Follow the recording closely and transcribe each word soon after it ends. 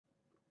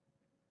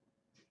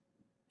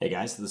Hey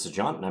guys, this is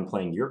John, and I'm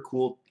playing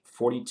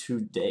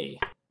ur2cool42day.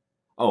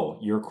 Oh,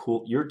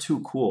 you're too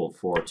cool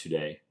for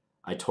today.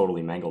 I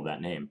totally mangled that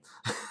name.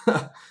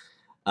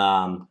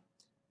 um,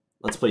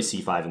 let's play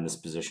c5 in this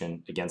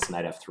position against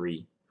knight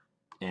f3,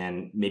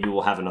 and maybe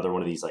we'll have another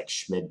one of these like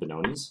Schmid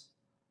Benonis.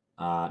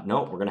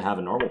 No, we're gonna have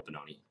a normal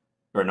Benoni,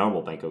 or a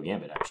normal Benko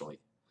Gambit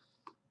actually.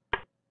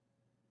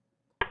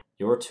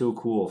 You're too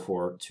cool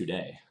for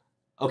today.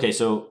 Okay,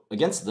 so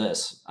against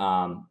this,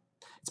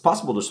 it's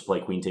possible to just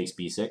play queen takes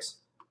b6,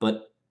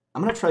 but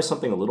I'm going to try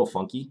something a little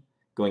funky,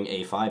 going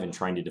a5 and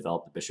trying to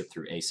develop the bishop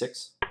through a6.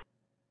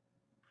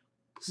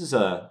 This is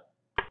a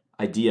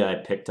idea I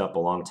picked up a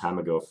long time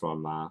ago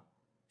from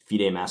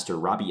FIDE master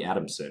Robbie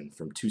Adamson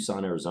from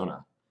Tucson,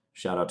 Arizona.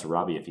 Shout out to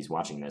Robbie if he's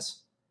watching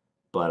this.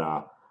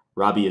 But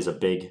Robbie is a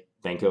big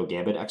Benko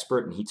Gambit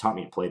expert, and he taught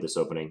me to play this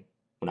opening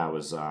when I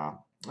was,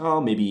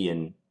 maybe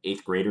in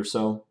 8th grade or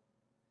so.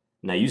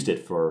 And I used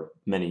it for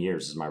many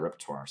years as my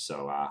repertoire,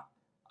 so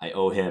I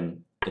owe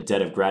him a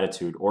debt of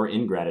gratitude or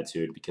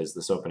ingratitude because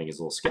this opening is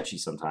a little sketchy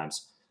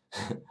sometimes.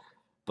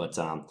 But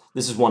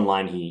this is one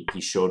line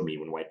he showed me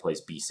when white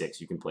plays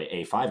b6. You can play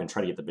a5 and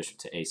try to get the bishop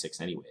to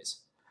a6 anyways.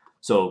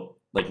 So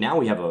like now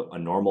we have a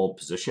normal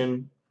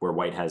position where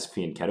white has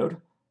fianchettoed,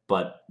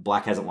 but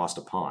black hasn't lost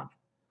a pawn.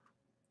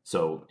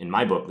 So in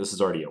my book, this is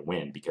already a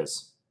win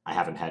because I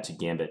haven't had to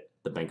gambit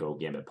the Benko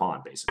Gambit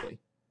pawn, basically.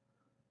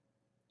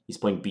 He's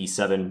playing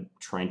b7,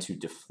 trying to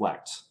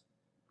deflect.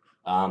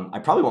 I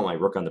probably want my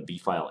rook on the b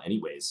file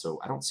anyways, so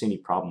I don't see any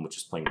problem with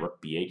just playing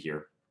rook b8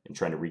 here and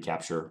trying to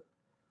recapture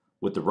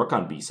with the rook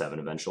on b7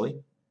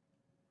 eventually.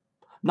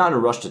 I'm not in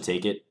a rush to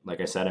take it. Like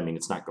I said, I mean,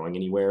 it's not going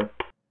anywhere.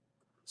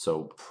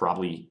 So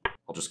probably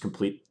I'll just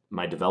complete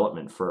my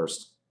development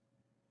first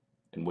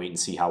and wait and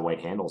see how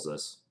white handles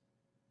this.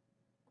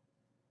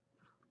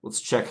 Let's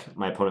check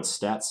my opponent's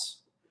stats.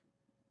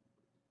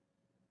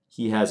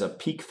 He has a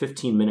peak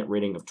 15-minute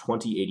rating of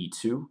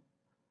 2082.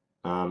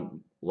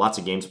 Lots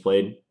of games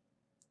played,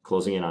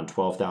 closing in on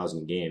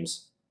 12,000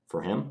 games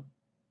for him.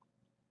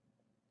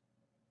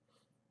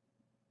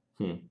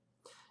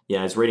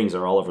 Yeah, his ratings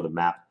are all over the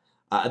map.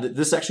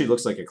 This actually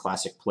looks like a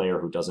classic player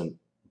who doesn't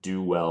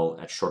do well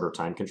at shorter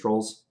time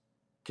controls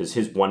because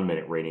his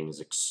 1-minute rating is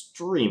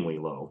extremely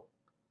low.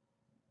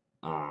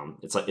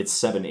 It's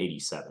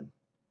 787.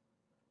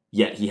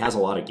 Yet he has a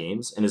lot of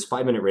games, and his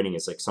 5-minute rating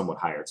is like somewhat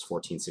higher. It's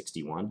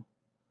 1461.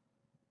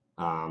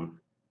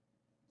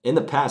 In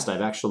the past,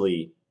 I've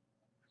actually,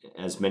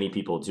 as many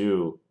people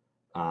do,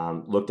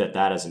 looked at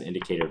that as an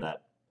indicator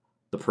that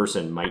the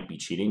person might be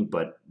cheating,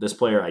 but this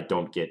player, I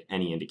don't get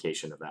any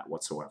indication of that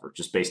whatsoever,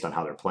 just based on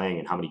how they're playing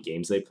and how many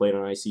games they played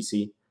on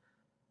ICC.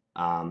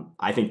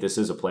 I think this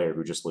is a player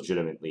who just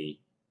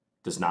legitimately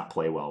does not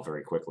play well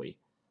very quickly.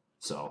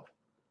 So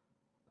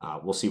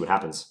we'll see what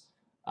happens.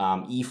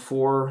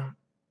 E4,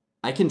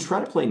 I can try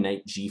to play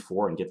knight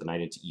g4 and get the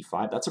knight into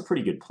e5. That's a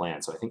pretty good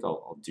plan, so I think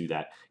I'll do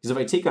that. Because if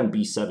I take on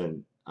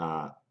b7,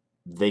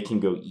 they can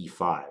go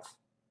e5.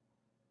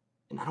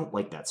 And I don't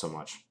like that so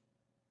much.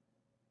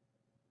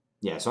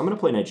 Yeah, so I'm going to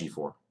play knight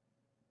g4.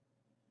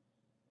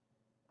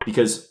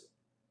 Because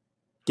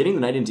getting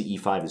the knight into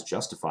e5 is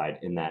justified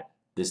in that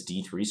this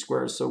d3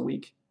 square is so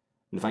weak.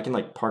 And if I can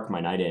like park my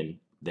knight in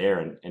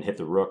there and hit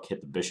the rook, hit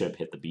the bishop,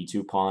 hit the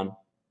b2 pawn,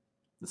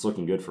 it's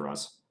looking good for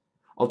us.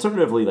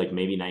 Alternatively, like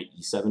maybe knight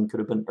e7 could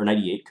have been, or knight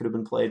e8 could have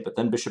been played, but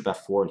then bishop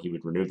f4 and he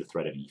would renew the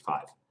threat of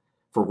e5.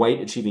 For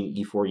white, achieving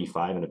e4,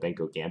 e5 in a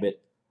Benko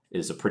Gambit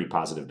is a pretty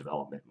positive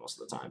development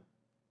most of the time.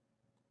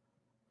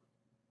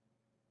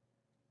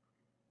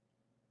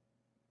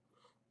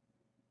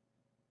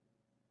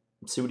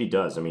 Let's see what he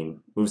does. I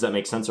mean, moves that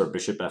make sense are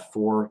bishop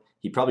f4.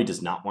 He probably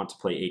does not want to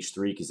play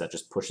h3 because that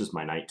just pushes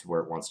my knight to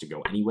where it wants to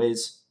go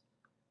anyways.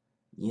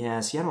 Yeah,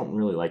 see, I don't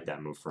really like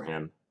that move for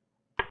him.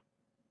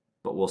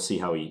 But we'll see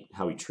how he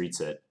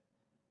treats it.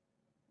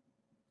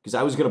 Because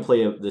I was going to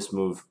play this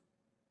move,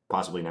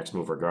 possibly next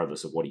move,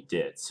 regardless of what he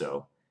did.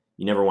 So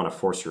you never want to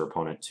force your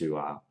opponent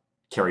to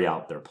carry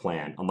out their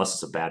plan, unless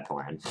it's a bad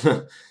plan.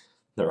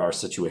 There are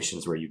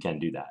situations where you can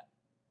do that.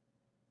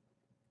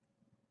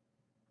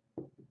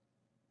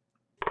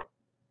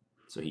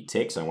 So he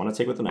takes. I want to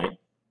take with the knight.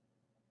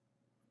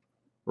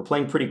 We're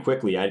playing pretty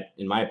quickly.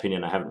 In my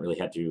opinion, I haven't really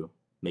had to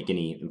make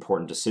any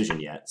important decision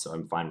yet, so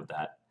I'm fine with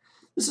that.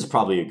 This is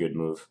probably a good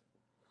move.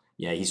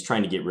 Yeah, he's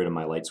trying to get rid of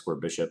my light square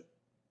bishop,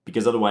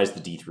 because otherwise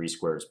the d3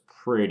 square is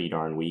pretty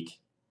darn weak.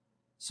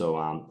 So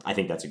I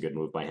think that's a good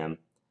move by him.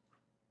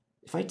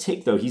 If I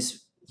take, though,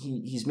 he's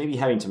maybe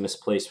having to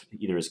misplace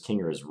either his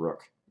king or his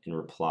rook in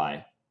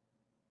reply.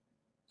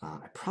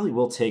 I probably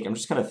will take. I'm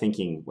just kind of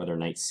thinking whether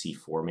knight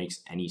c4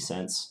 makes any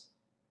sense.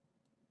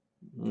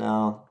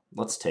 No,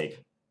 let's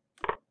take.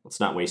 Let's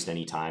not waste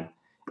any time.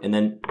 And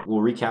then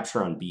we'll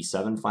recapture on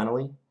b7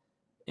 finally.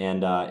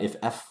 And if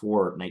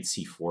f4, knight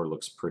c4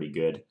 looks pretty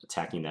good,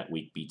 attacking that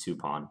weak b2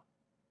 pawn.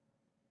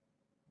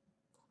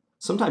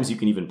 Sometimes you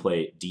can even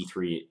play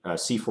d3,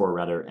 c4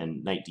 rather,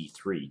 and knight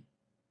d3.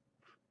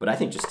 But I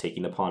think just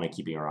taking the pawn and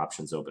keeping our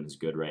options open is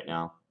good right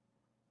now.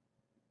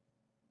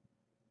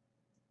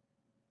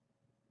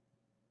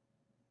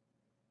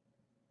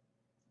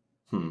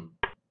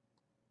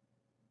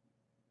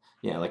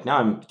 Yeah, like now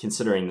I'm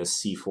considering this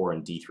c4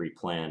 and d3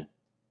 plan.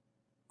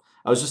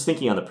 I was just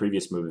thinking on the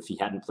previous move, if he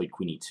hadn't played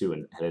queen e2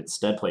 and had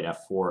instead played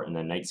f4 and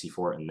then knight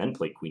c4 and then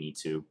played queen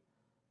e2,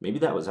 maybe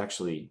that was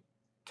actually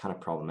kind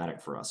of problematic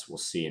for us. We'll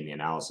see in the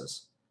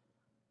analysis.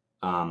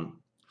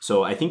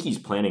 So I think he's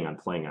planning on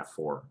playing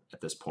f4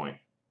 at this point.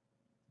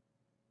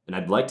 And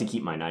I'd like to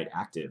keep my knight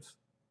active.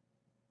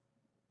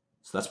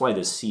 So that's why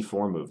this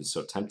c4 move is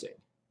so tempting.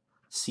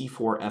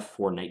 c4,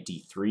 f4, knight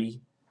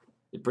d3.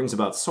 It brings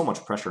about so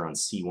much pressure on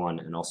c1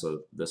 and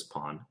also this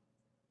pawn.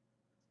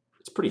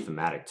 It's pretty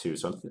thematic too,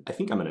 so I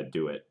think I'm going to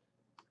do it.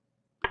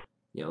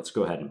 Yeah, let's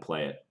go ahead and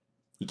play it.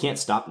 He can't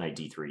stop knight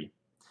d3.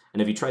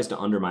 And if he tries to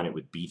undermine it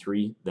with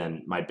b3,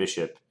 then my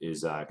bishop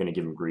is going to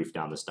give him grief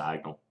down this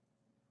diagonal.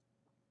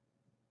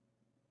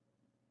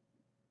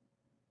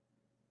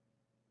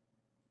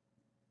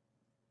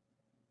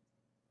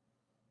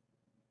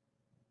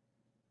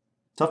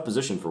 Tough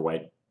position for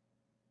white.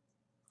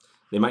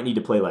 They might need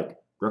to play like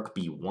rook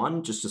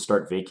b1 just to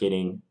start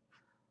vacating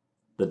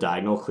the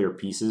diagonal, clear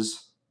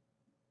pieces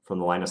from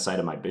the line of sight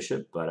of my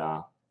bishop, but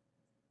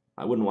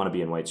I wouldn't want to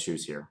be in white's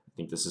shoes here. I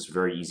think this is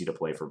very easy to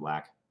play for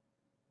black.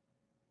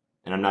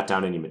 And I'm not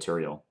down any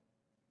material.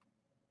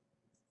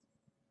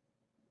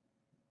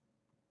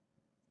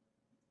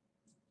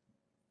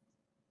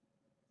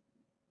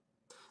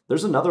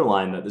 There's another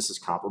line that this is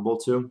comparable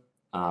to,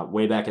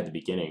 way back at the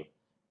beginning.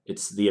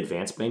 It's the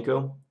advanced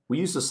Benko. We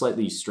used a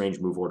slightly strange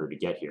move order to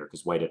get here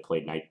because white had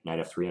played knight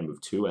f3 on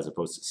move 2 as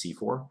opposed to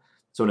c4.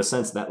 So in a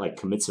sense, that like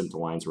commits him to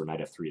lines where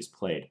knight f3 is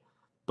played.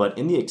 But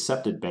in the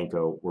accepted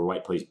Benko, where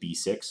white plays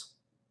b6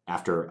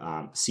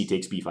 after c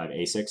takes b5,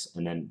 a6,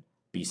 and then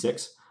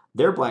b6,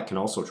 there black can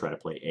also try to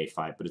play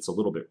a5, but it's a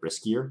little bit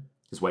riskier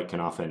because white can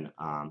often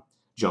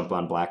jump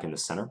on black in the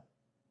center.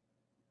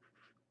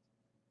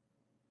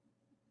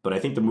 But I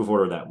think the move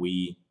order that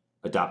we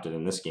adopted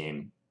in this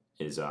game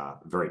is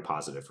very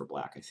positive for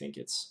black. I think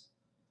it's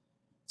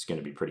going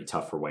to be pretty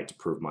tough for white to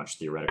prove much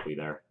theoretically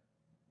there.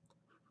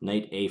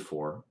 Knight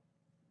a4.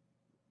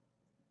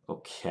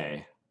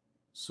 Okay,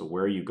 so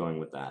where are you going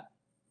with that?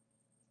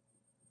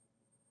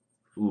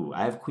 Ooh,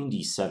 I have queen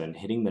d7,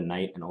 hitting the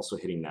knight and also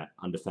hitting that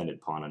undefended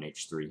pawn on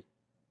h3.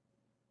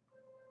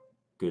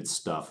 Good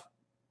stuff.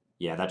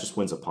 Yeah, that just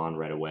wins a pawn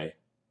right away.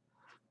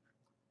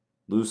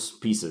 Loose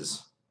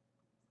pieces.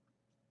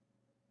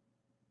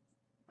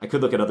 I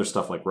could look at other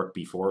stuff like rook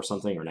b4 or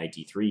something, or knight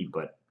d3,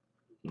 but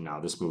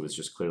no, this move is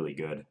just clearly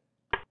good.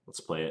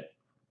 Let's play it.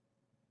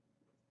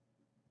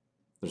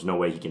 There's no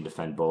way he can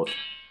defend both.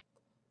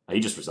 He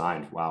just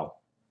resigned. Wow.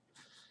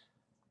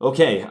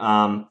 Okay,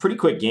 pretty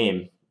quick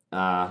game.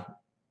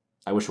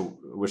 I wish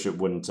it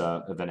wouldn't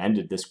have been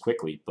ended this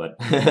quickly, but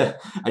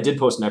I did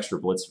post an extra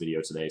Blitz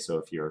video today, so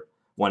if you're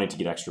wanting to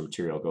get extra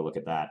material, go look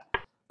at that.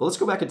 But let's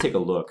go back and take a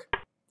look.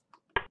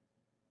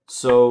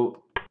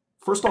 So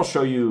first I'll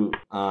show you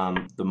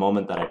the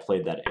moment that I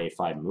played that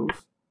a5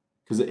 move,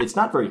 because it's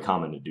not very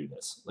common to do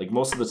this. Like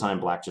most of the time,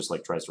 black just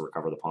like tries to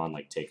recover the pawn,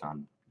 like take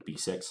on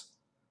b6.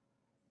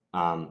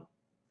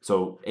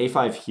 So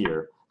a5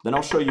 here. Then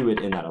I'll show you it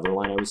in that other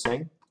line I was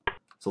saying.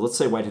 So let's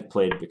say white had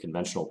played the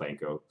conventional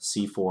Benko,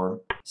 c4,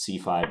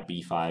 c5,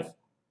 b5,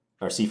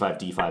 or c5,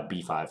 d5,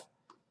 b5,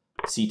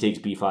 c takes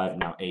b5,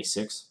 now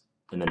a6,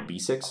 and then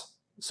b6.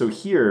 So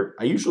here,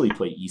 I usually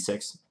play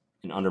e6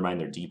 and undermine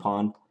their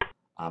d-pawn.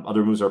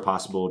 Other moves are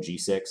possible,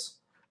 g6,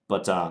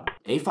 but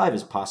a5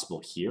 is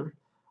possible here.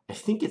 I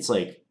think it's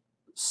like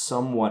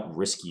somewhat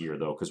riskier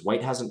though, because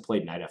white hasn't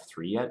played knight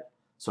f3 yet.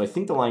 So I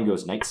think the line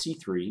goes knight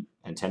c3,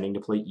 intending to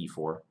play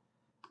e4.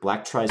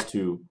 Black tries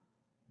to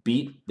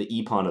beat the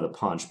e-pawn of the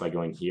punch by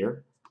going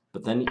here,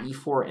 but then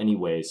e4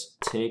 anyways,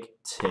 take,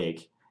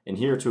 and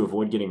here to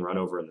avoid getting run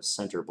over in the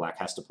center, black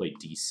has to play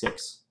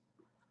d6.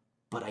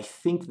 But I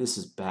think this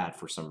is bad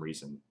for some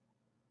reason.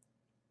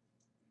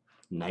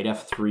 Knight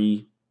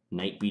f3,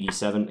 knight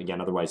bd7, again,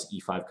 otherwise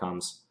e5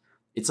 comes.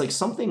 It's like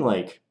something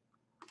like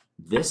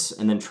this,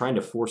 and then trying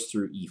to force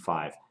through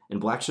e5. And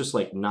black's just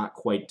like not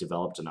quite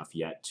developed enough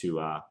yet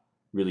to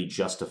really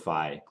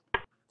justify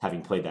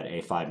having played that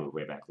a5 move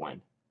way back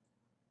when.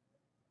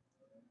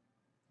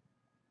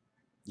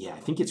 Yeah, I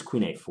think it's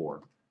queen a4.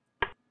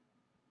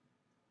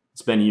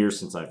 It's been years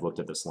since I've looked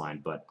at this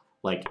line, but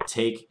like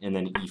take and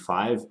then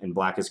e5, and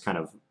black is kind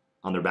of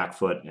on their back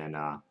foot, and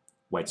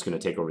white's going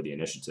to take over the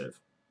initiative.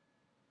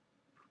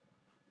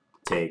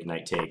 Take,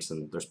 knight takes,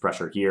 and there's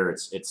pressure here.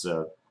 It's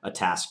a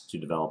task to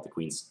develop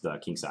the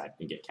king side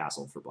and get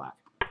castled for black.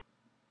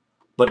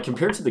 But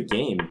compared to the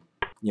game,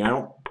 I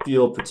don't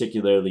feel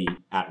particularly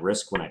at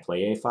risk when I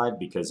play a5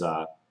 because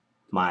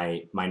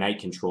my knight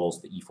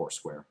controls the e4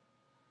 square.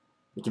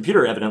 The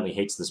computer evidently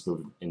hates this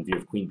move in view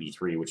of queen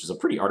b3, which is a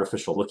pretty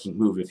artificial-looking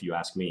move if you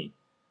ask me.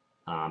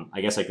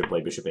 I guess I could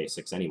play bishop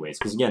a6 anyways,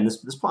 because again,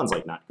 this pawn's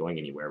like not going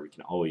anywhere. We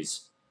can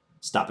always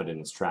stop it in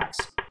its tracks.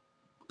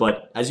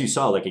 But as you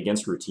saw, like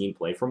against routine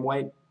play from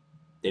white,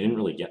 they didn't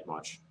really get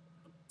much.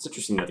 It's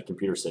interesting that the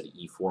computer said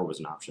e4 was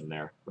an option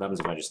there. What happens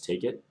if I just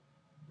take it?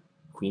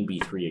 Queen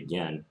b3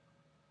 again.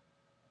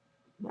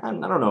 I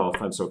don't know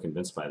if I'm so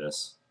convinced by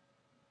this.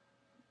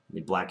 I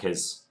mean, black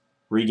has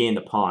regained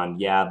the pawn.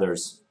 Yeah,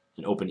 there's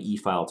an open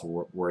e-file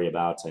to worry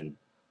about, and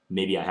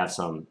maybe I have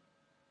some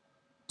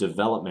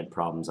development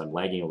problems. I'm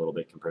lagging a little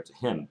bit compared to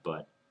him,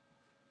 but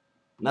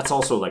that's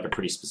also like a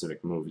pretty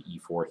specific move,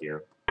 e4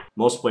 here.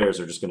 Most players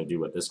are just going to do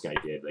what this guy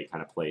did. They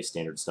kind of play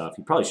standard stuff.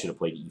 He probably should have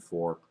played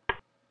e4.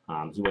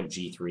 He went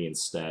g3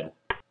 instead.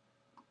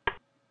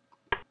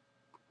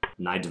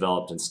 And I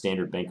developed in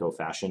standard Benko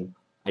fashion.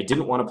 I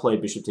didn't want to play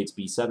bishop takes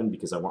b7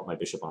 because I want my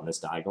bishop on this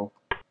diagonal.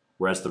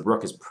 Whereas the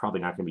rook is probably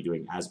not going to be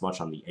doing as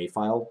much on the a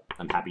file.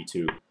 I'm happy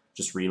to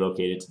just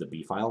relocate it to the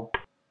b file.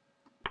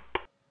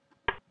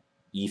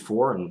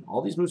 e4, and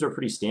all these moves are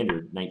pretty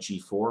standard. Knight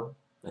g4.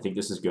 I think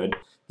this is good.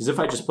 Because if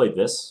I just played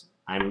this,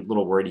 I'm a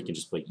little worried he can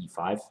just play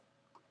e5.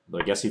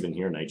 But I guess even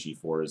here, knight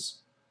g4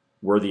 is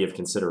worthy of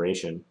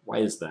consideration. Why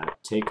is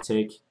that? Take,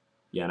 take.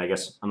 Yeah, and I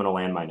guess I'm going to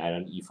land my knight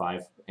on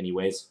e5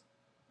 anyways.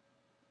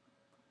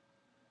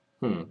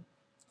 But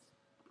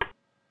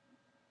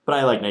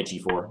I like knight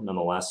g4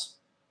 nonetheless.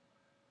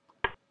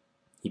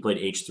 He played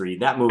h3.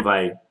 That move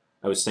I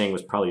was saying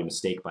was probably a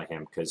mistake by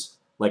him because,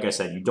 like I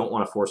said, you don't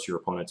want to force your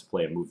opponent to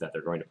play a move that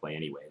they're going to play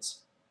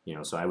anyways. You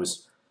know, so I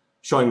was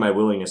showing my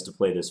willingness to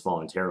play this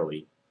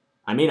voluntarily.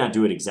 I may not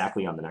do it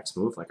exactly on the next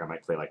move, like I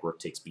might play like rook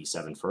takes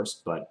b7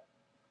 first, but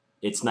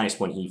it's nice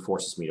when he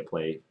forces me to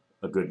play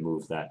a good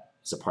move that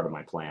is a part of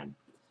my plan.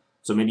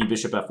 So maybe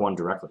bishop f1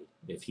 directly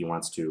if he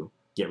wants to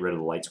get rid of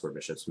the light square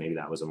bishops. Maybe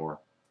that was a more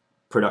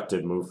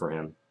productive move for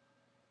him.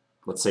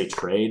 Let's say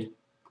trade.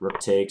 Rook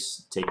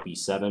takes, take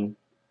b7,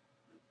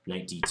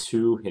 knight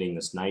d2, hitting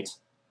this knight.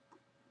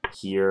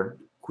 Here,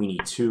 queen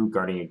e2,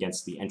 guarding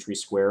against the entry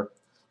square.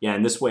 Yeah,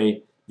 and this way,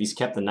 if he's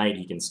kept the knight,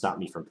 he can stop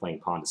me from playing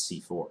pawn to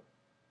c4.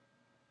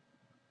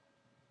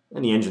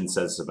 And the engine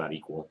says it's about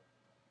equal.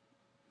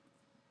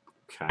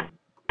 Okay.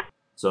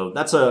 So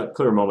that's a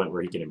clear moment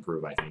where he can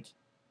improve, I think.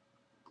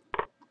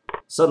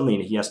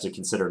 Suddenly, he has to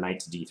consider knight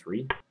to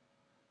d3.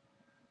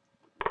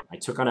 I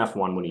took on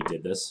f1 when he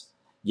did this.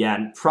 Yeah,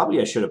 and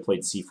probably I should have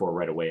played c4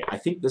 right away. I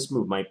think this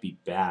move might be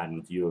bad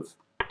in view of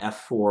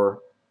f4,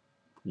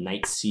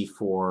 knight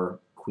c4,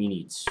 queen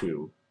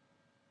e2.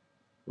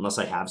 Unless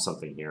I have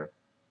something here.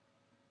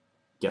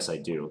 Guess I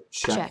do.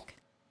 Check.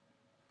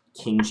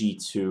 King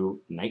g2,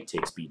 knight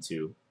takes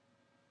b2.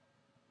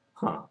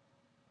 Huh.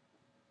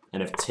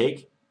 And if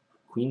take,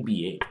 queen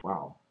b8.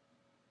 Wow.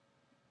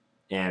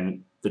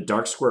 And the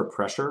dark square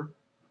pressure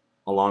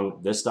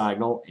along this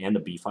diagonal and the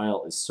b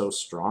file is so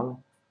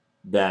strong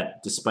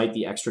that despite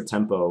the extra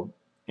tempo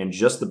and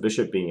just the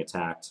bishop being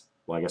attacked,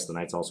 well, I guess the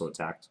knight's also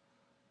attacked,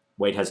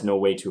 white has no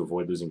way to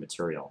avoid losing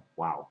material.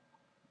 Wow.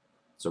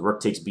 So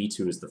rook takes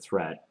b2 is the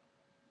threat.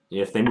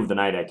 If they move the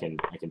knight, I can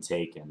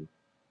take, and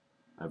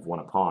I've won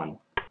a pawn.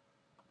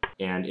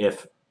 And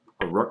if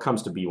a rook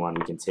comes to b1,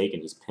 we can take,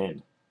 and he's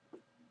pinned.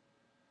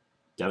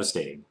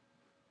 Devastating.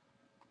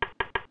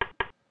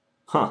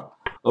 Huh.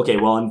 Okay,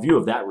 well, in view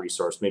of that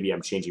resource, maybe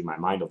I'm changing my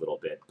mind a little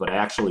bit, but I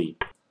actually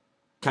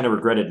kind of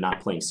regretted not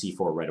playing c4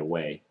 right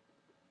away,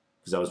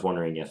 because I was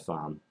wondering if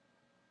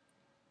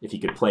he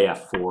could play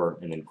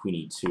f4 and then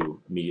queen e2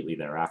 immediately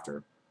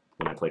thereafter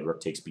when I played rook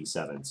takes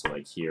b7. So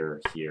like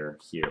here, here,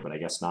 here, but I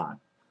guess not.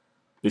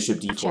 Bishop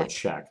d4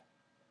 check.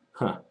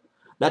 Huh.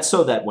 That's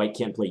so that white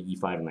can't play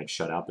e5 and like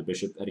shut out the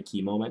bishop at a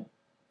key moment.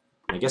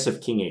 I guess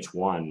if king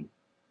h1,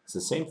 is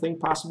the same thing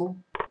possible?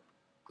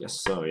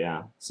 Guess so,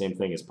 yeah. Same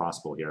thing is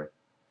possible here.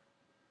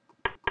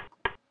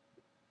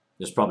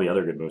 There's probably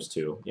other good moves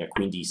too. Yeah,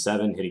 queen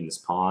d7, hitting this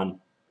pawn,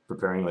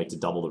 preparing like to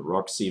double the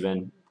rooks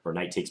even, or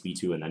knight takes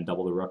b2 and then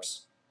double the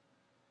rooks.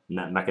 And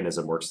that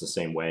mechanism works the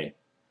same way.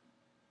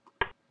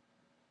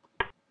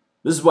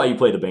 This is why you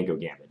play the Benko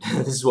Gambit.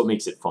 This is what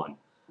makes it fun.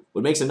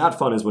 What makes it not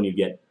fun is when you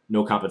get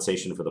no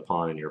compensation for the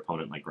pawn and your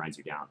opponent like grinds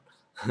you down.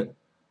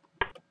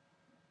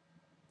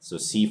 So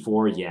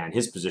c4, yeah, and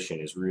his position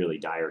is really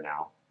dire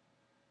now.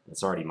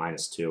 It's already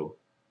 -2.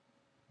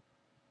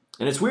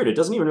 And it's weird, it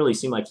doesn't even really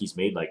seem like he's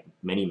made like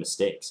many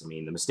mistakes. I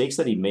mean, the mistakes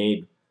that he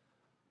made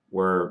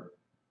were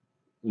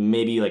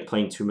maybe like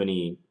playing too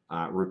many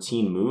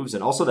routine moves,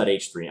 and also that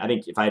h3. I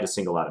think if I had to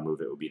single out a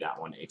move, it would be that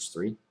one,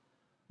 h3. I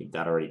think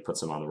that already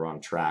puts him on the wrong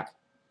track.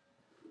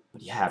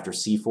 But yeah, after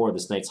c4,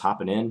 this knight's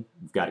hopping in.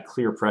 We've got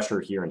clear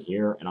pressure here and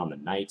here, and on the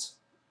knight.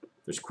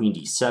 There's queen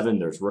d7,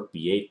 there's rook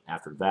b8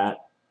 after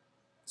that.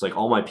 It's like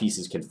all my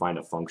pieces can find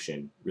a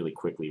function really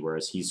quickly,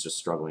 whereas he's just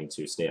struggling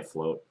to stay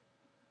afloat.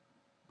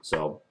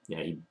 So,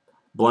 yeah, he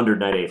blundered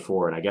knight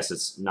a4, and I guess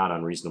it's not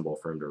unreasonable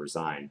for him to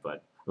resign,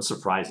 but I'm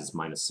surprised it's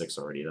 -6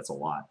 already. That's a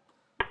lot.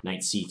 Knight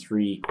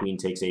c3, queen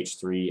takes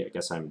h3. I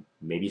guess I'm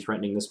maybe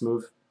threatening this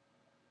move.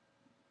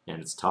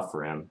 And it's tough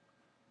for him.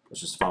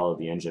 Let's just follow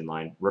the engine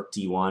line. Rook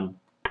d1.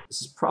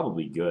 This is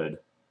probably good.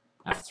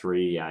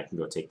 f3, yeah, I can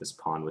go take this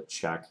pawn with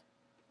check.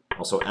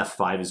 Also,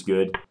 f5 is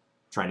good.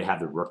 Trying to have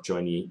the rook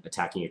join the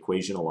attacking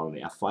equation along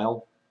the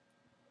f-file.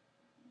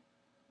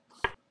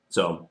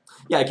 So,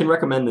 yeah, I can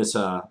recommend this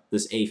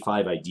this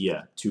a5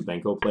 idea to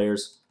Benko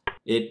players.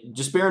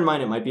 Just bear in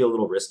mind it might be a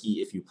little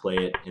risky if you play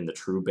it in the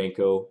true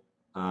Benko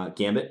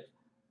Gambit.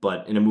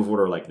 But in a move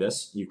order like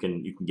this, you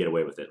can get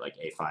away with it, like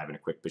a5 and a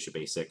quick bishop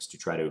a6 to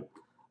try to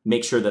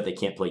make sure that they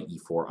can't play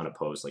e4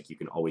 unopposed. Like you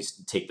can always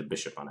take the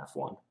bishop on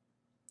f1.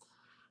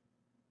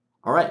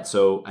 All right,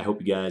 so I hope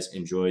you guys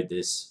enjoyed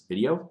this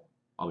video.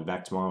 I'll be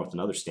back tomorrow with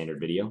another standard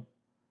video.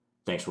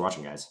 Thanks for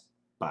watching, guys.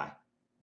 Bye.